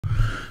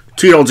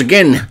2-year-olds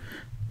again,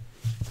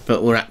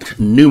 but we're at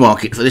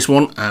Newmarket for this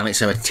one, and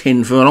it's over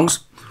 10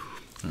 furlongs.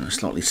 A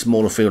slightly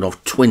smaller field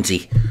of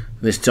 20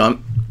 this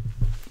time.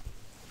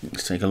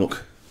 Let's take a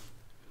look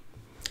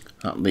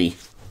at the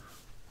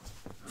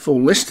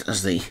full list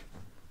as the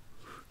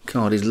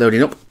card is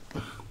loading up.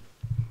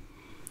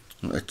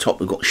 At the top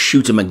we've got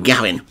Shooter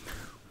McGavin,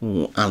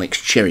 or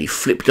Alex Cherry,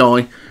 Flipped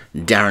Eye,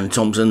 Darren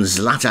Thompson,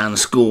 Zlatan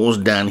Scores,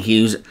 Dan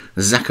Hughes,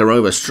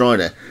 Zakharova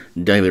Strider,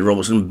 David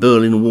Robertson,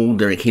 Berlin Wall,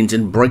 Derek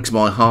Hinton, Breaks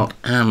My Heart,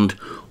 and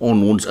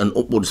Onwards and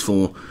Upwards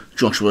for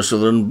Joshua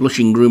Sutherland,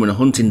 Blushing Groom and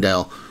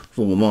Huntingdale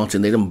for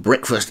Martin Needham,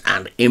 Breakfast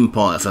and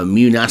Empire for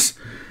Munas,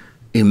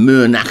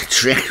 Imurnak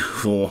Trek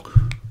for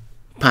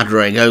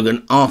Padraig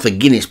Hogan, Arthur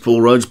Guinness,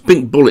 Paul Rhodes,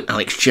 Pink Bullet,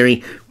 Alex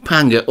Cherry,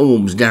 Panga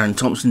Orbs, Darren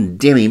Thompson,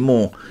 Demi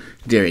Moore,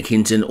 Derek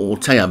Hinton,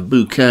 Ortega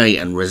Bouquet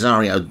and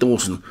Rosario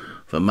Dawson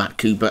for Matt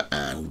Cooper,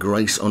 and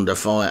Grace Under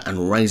Fire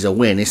and Raise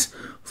Awareness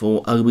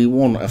for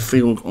Obi-Wan. A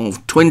field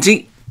of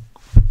 20.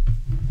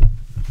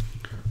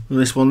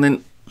 This one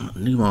then,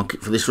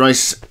 Newmarket for this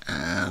race,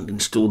 and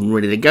installed and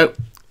ready to go.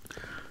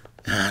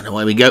 And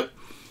away we go.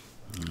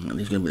 And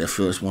he's going to be the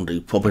first one to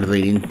pop into the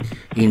lead.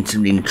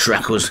 In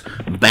track was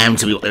bound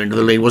to be up there into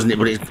the lead, wasn't it?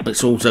 But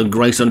it's also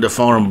Grace Under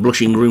Fire and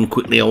Blushing Groom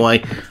quickly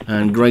away.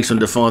 And Grace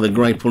Under Fire, the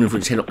grey, pulling for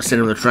its head up the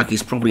centre of the track,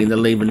 is probably in the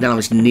lead. But down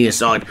this near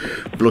side,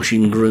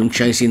 Blushing Groom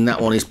chasing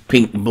that one is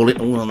Pink Bullet.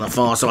 All on the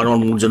far side,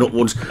 Onwards and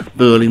Upwards.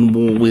 Berlin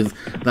Wall with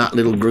that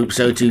little group.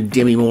 So too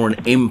Demi Moore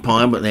and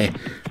Empire, but they're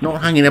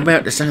not hanging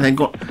about to say they've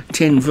got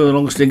 10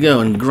 furlongs to go.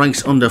 And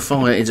Grace Under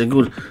Fire is a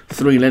good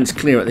 3 lengths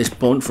clear at this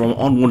point from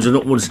Onwards and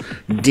Upwards.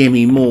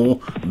 Demi Moore,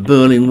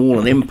 Berlin Wall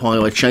and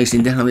Empire are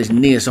chasing down on this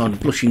near side.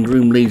 Blushing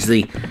Groom leads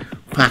the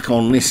pack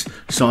on this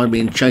side,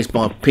 being chased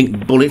by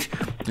Pink Bullet.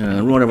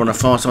 Right over on the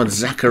far side,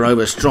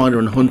 Zakharova, Strider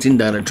and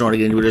Huntingdale are trying to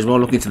get into it as well.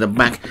 Looking to the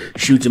back,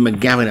 Shooter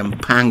McGavin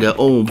and Panga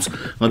Orbs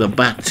are the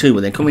back two,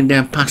 but they're coming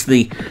down past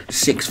the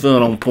 6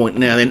 furlong point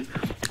now then.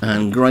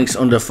 And Grace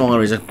Under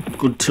Fire is a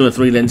good 2 or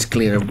 3 lengths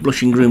clear of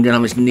Blushing Groom down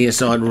on this near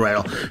side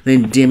rail.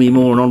 Then Demi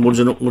Moore and Onwards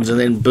and Upwards, and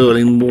then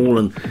Berlin Wall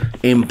and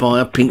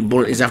Empire. Pink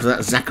Bullet is after that.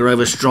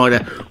 Zakharova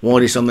Strider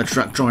widest on the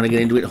track trying to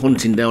get into it.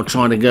 Huntingdale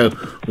trying to go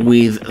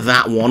with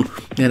that one.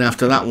 Then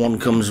after that one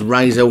comes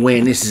Raise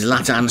Awareness.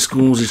 Zlatan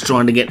Schools is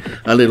trying to get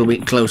a little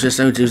bit closer.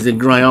 So too is the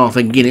grey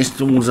Arthur Guinness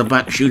towards the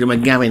back. Shooter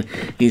McGavin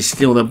is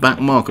still the back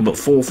marker, but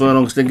 4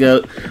 furlongs to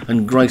go.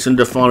 And Grace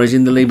Under Fire is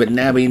in the lead, but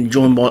now being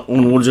joined by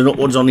Onwards and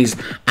Upwards on his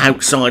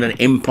outside and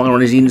Empire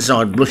on his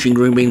inside. Blushing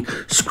Groom being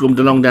scrubbed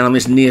along down on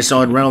this near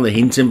side rail. The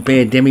Hinton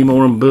pair, Demi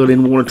Moore and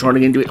Berlin Wall are trying to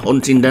get into it.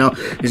 Huntingdale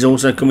is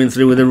also coming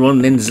through with a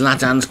run. Then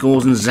Zlatan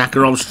Scores and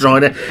Zakharov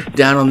Strider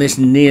down on this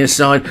near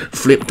side.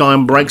 Flipped Eye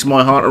and Breaks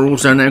My Heart are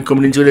also now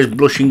coming into it as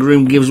Blushing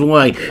Groom gives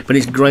way. But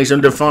it's Grace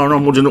Under Fire and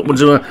Onwards and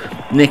Upwards who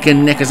are neck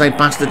and neck as they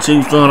pass the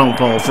 2 furlong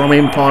pole. From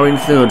Empire in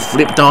third.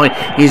 Flipped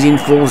Eye is in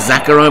fourth.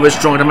 Zakharova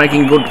Strider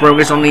making good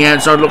progress on the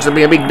outside. Looks to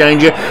be a big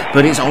danger,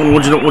 but it's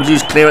Onwards and Upwards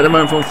who's clear at the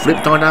moment from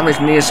Flipped Eye down this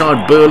near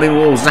side. Berlin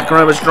Wall,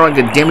 Zakharova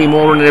Striker, Demi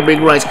Moore in a big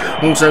race.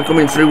 Also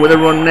coming through with a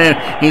run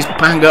now is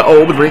Panga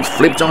Orbs, but it's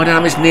Flipped Eye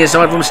down this near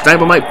side from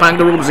stablemate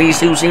Panga Orbs. These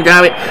two seem to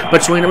have it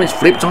between them. It's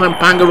Flipped Eye and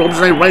Panga Orbs.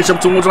 They race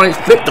up towards one. It's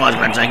Flipped Eye's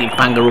going to take it.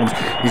 Panga Orbs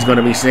is going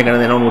to be second,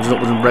 and then Onwards and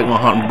Upwards and Break My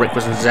Heart and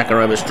Breakfast and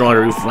Zakharova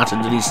Strider who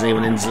flattened to deceive,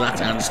 and then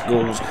Zlatan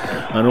Scores,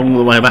 and all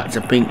the way back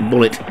to Pink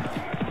Bullet.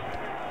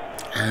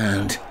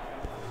 And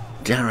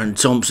Darren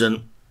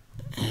Thompson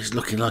is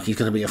looking like he's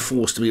going to be a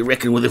force to be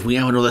reckoned with if we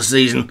have another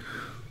season.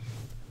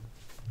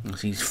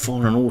 He's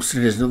firing all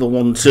cylinders, another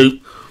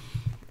 1-2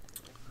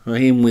 for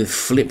him with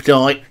Flipped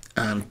Eye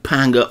and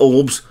Panga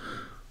Orbs.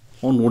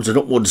 Onwards and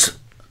Upwards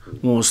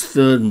was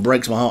third and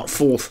Breaks My Heart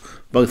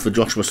fourth, both for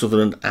Joshua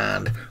Sutherland,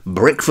 and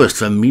Breakfast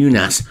for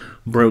Munas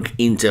broke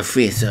into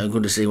fifth. So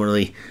good to see one of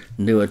the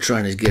newer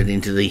trainers getting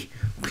into the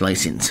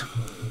placings.